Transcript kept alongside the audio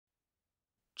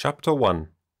Chapter 1.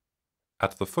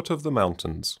 At the Foot of the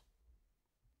Mountains.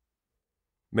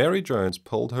 Mary Jones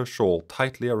pulled her shawl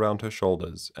tightly around her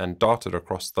shoulders and darted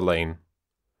across the lane.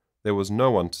 There was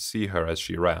no one to see her as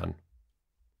she ran.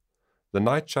 The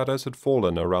night shadows had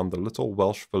fallen around the little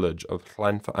Welsh village of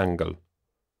Llanfyangel.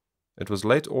 It was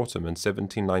late autumn in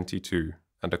 1792,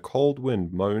 and a cold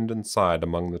wind moaned and sighed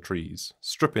among the trees,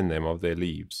 stripping them of their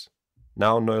leaves,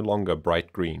 now no longer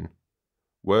bright green,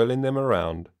 whirling them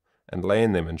around, and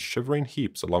laying them in shivering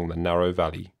heaps along the narrow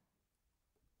valley.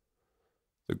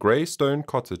 The grey stone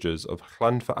cottages of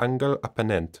Llanfyangel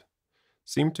Apenent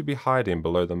seemed to be hiding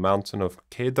below the mountain of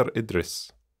Ceder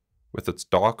Idris, with its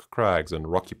dark crags and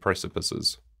rocky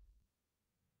precipices.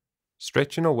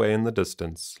 Stretching away in the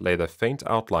distance lay the faint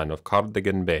outline of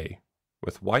Cardigan Bay,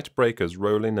 with white breakers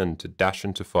rolling in to dash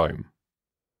into foam.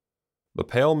 The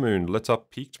pale moon lit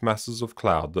up peaked masses of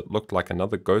cloud that looked like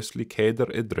another ghostly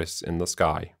Ceder Idris in the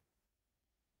sky.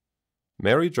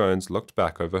 Mary Jones looked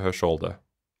back over her shoulder.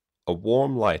 A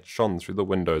warm light shone through the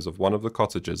windows of one of the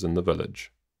cottages in the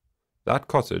village. That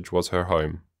cottage was her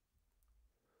home.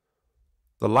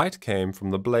 The light came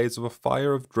from the blaze of a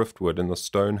fire of driftwood in the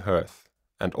stone hearth,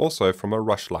 and also from a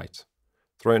rushlight,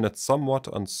 throwing its somewhat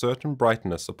uncertain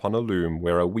brightness upon a loom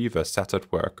where a weaver sat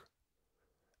at work.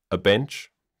 A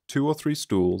bench, 2 or 3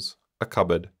 stools, a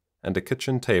cupboard, and a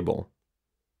kitchen table.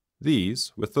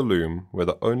 These, with the loom, were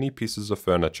the only pieces of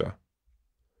furniture.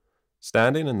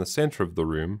 Standing in the centre of the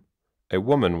room, a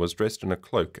woman was dressed in a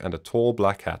cloak and a tall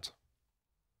black hat.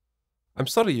 "I'm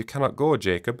sorry you cannot go,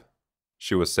 Jacob,"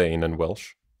 she was saying in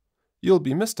Welsh. "You'll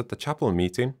be missed at the chapel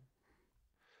meeting."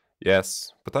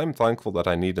 "Yes, but I'm thankful that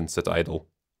I needn't sit idle,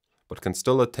 but can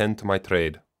still attend to my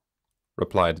trade,"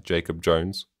 replied Jacob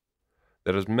Jones.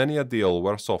 "There is many a deal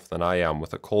worse off than I am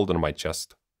with a cold in my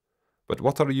chest. But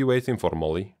what are you waiting for,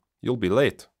 Molly? You'll be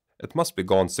late. It must be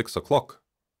gone 6 o'clock.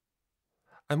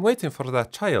 "I'm waiting for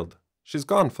that child. She's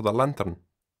gone for the lantern,"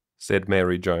 said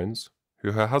Mary Jones,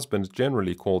 who her husband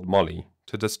generally called Molly,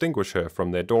 to distinguish her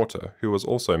from their daughter, who was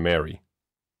also Mary.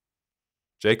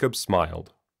 Jacob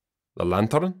smiled. "The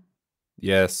lantern?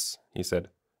 Yes," he said.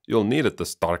 "You'll need it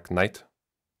this dark night.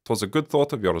 'Twas a good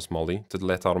thought of yours, Molly, to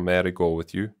let our Mary go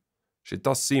with you. She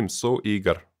does seem so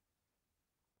eager."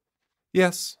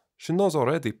 "Yes, she knows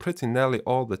already pretty nearly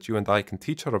all that you and I can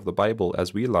teach her of the Bible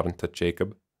as we learnt it,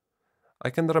 Jacob. I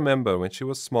can remember when she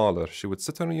was smaller she would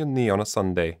sit on your knee on a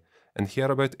Sunday and hear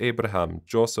about Abraham,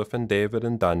 Joseph, and David,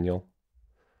 and Daniel.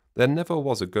 There never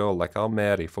was a girl like our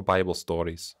Mary for Bible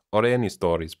stories, or any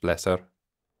stories, bless her.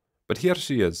 But here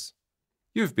she is.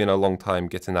 You've been a long time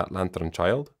getting that lantern,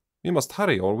 child. We must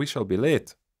hurry or we shall be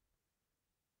late."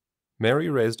 Mary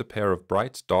raised a pair of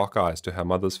bright, dark eyes to her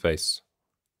mother's face.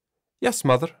 "Yes,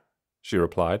 mother," she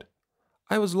replied.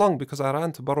 "I was long because I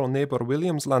ran to borrow neighbour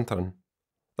William's lantern.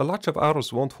 The latch of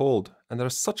ours won't hold, and there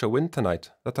is such a wind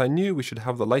tonight that I knew we should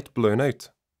have the light blown out."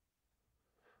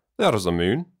 "There's a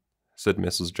moon," said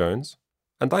Mrs. Jones,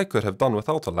 "and I could have done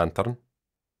without a lantern."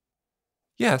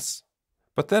 "Yes,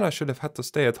 but then I should have had to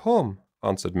stay at home,"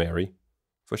 answered Mary,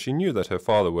 for she knew that her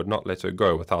father would not let her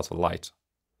go without a light.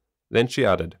 Then she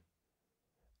added,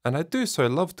 "And I do so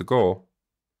love to go."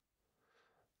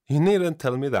 "You needn't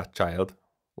tell me that, child,"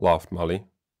 laughed Molly.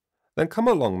 "Then come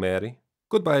along, Mary.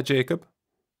 Goodbye, Jacob."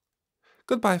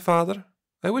 "Goodbye, father.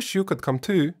 I wish you could come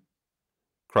too,"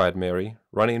 cried Mary,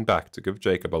 running back to give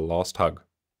Jacob a last hug.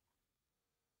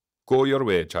 "Go your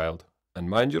way, child, and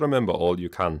mind you remember all you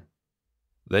can.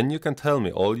 Then you can tell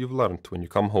me all you've learnt when you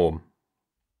come home."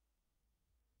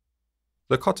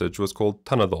 The cottage was called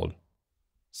Tynyddol.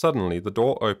 Suddenly the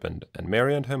door opened, and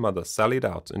Mary and her mother sallied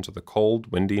out into the cold,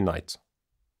 windy night.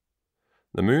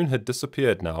 The moon had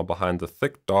disappeared now behind the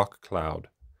thick, dark cloud,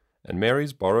 and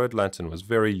Mary's borrowed lantern was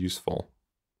very useful.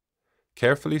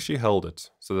 Carefully she held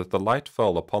it, so that the light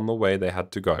fell upon the way they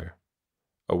had to go,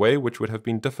 a way which would have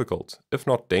been difficult, if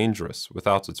not dangerous,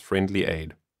 without its friendly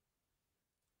aid.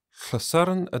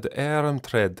 "Llysern ad am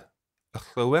tred, a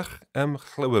chlywech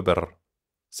chlywybr,"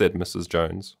 said Mrs.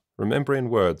 Jones, remembering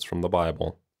words from the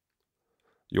Bible.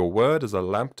 "Your word is a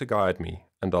lamp to guide me,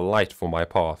 and a light for my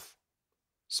path."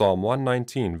 Psalm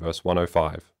 119, verse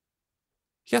 105.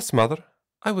 "Yes, mother,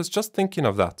 I was just thinking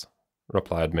of that,"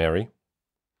 replied Mary.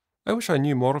 "I wish I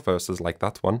knew more verses like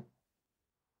that one.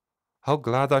 How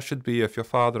glad I should be if your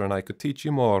father and I could teach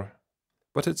you more.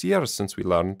 But it's years since we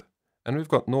learned, and we've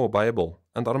got no Bible,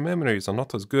 and our memories are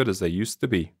not as good as they used to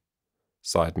be,"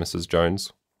 sighed Mrs.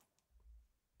 Jones.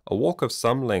 A walk of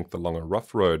some length along a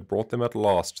rough road brought them at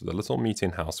last to the little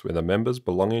meeting house where the members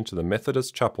belonging to the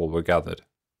Methodist chapel were gathered.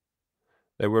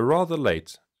 They were rather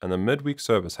late, and the midweek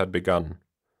service had begun,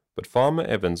 but Farmer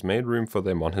Evans made room for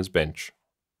them on his bench.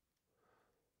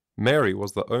 Mary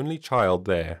was the only child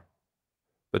there,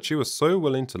 but she was so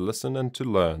willing to listen and to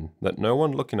learn that no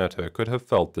one looking at her could have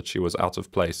felt that she was out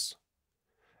of place.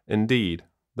 Indeed,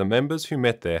 the members who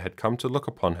met there had come to look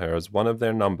upon her as one of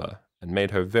their number and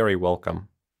made her very welcome.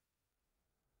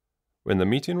 When the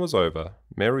meeting was over,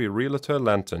 Mary relit her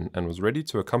lantern and was ready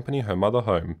to accompany her mother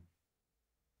home.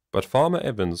 But Farmer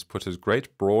Evans put his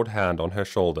great broad hand on her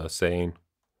shoulder, saying,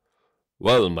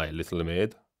 "Well, my little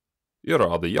maid, you're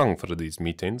rather young for these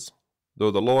meetings,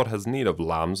 though the Lord has need of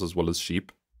lambs as well as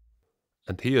sheep.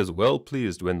 And he is well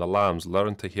pleased when the lambs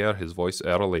learn to hear his voice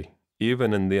early,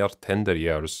 even in their tender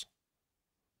years."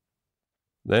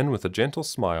 Then with a gentle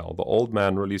smile the old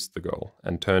man released the girl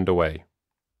and turned away.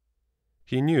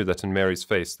 He knew that in Mary's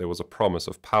face there was a promise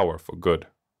of power for good.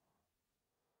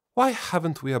 "Why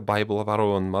haven't we a Bible of our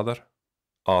own, Mother?"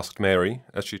 asked Mary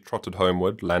as she trotted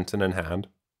homeward, lantern in hand.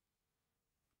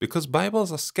 "Because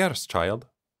Bibles are scarce, child,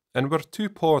 and we're too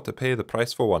poor to pay the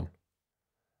price for one.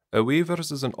 A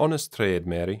weaver's is an honest trade,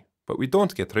 Mary, but we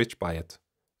don't get rich by it,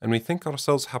 and we think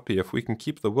ourselves happy if we can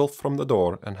keep the wolf from the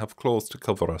door and have clothes to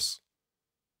cover us.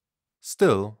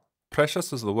 Still,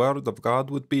 precious as the Word of God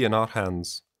would be in our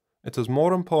hands, it is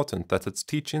more important that its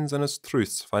teachings and its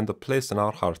truths find a place in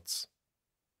our hearts.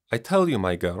 I tell you,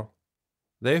 my girl,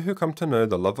 they who come to know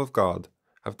the love of God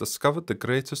have discovered the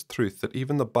greatest truth that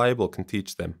even the Bible can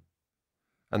teach them.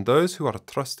 And those who are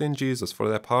trusting Jesus for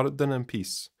their pardon and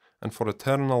peace, and for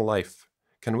eternal life,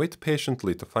 can wait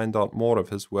patiently to find out more of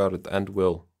His word and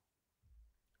will."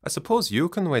 "I suppose you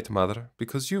can wait, Mother,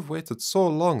 because you've waited so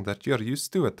long that you're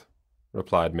used to it,"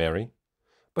 replied Mary.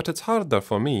 "But it's harder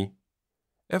for me.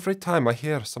 Every time I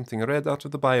hear something read out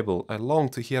of the Bible, I long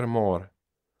to hear more.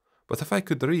 But if I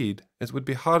could read, it would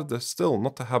be harder still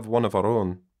not to have one of our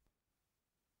own."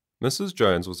 Mrs.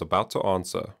 Jones was about to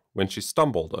answer when she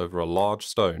stumbled over a large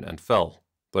stone and fell,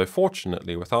 though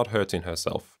fortunately without hurting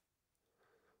herself.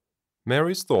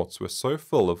 Mary's thoughts were so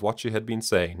full of what she had been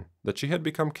saying that she had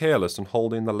become careless in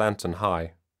holding the lantern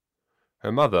high.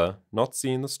 Her mother, not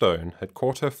seeing the stone, had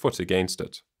caught her foot against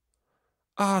it.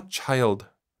 "Ah, child,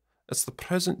 it's the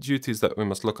present duties that we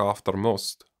must look after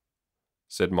most,"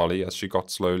 said Molly as she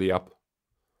got slowly up.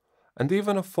 "And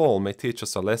even a fall may teach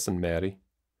us a lesson, Mary.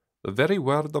 The very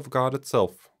word of God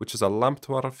itself, which is a lamp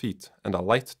to our feet and a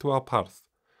light to our path,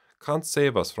 can't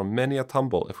save us from many a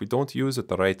tumble if we don't use it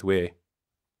the right way.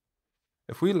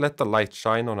 If we let the light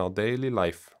shine on our daily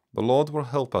life, the Lord will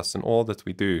help us in all that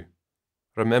we do.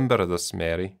 Remember this,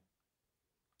 Mary."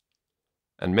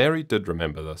 And Mary did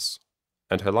remember this,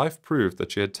 and her life proved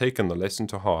that she had taken the lesson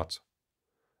to heart.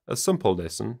 A simple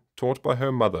lesson taught by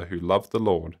her mother who loved the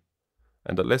Lord,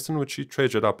 and a lesson which she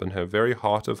treasured up in her very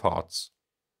heart of hearts.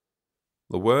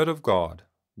 The Word of God,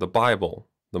 the Bible,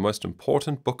 the most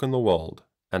important book in the world,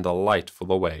 and a light for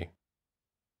the way.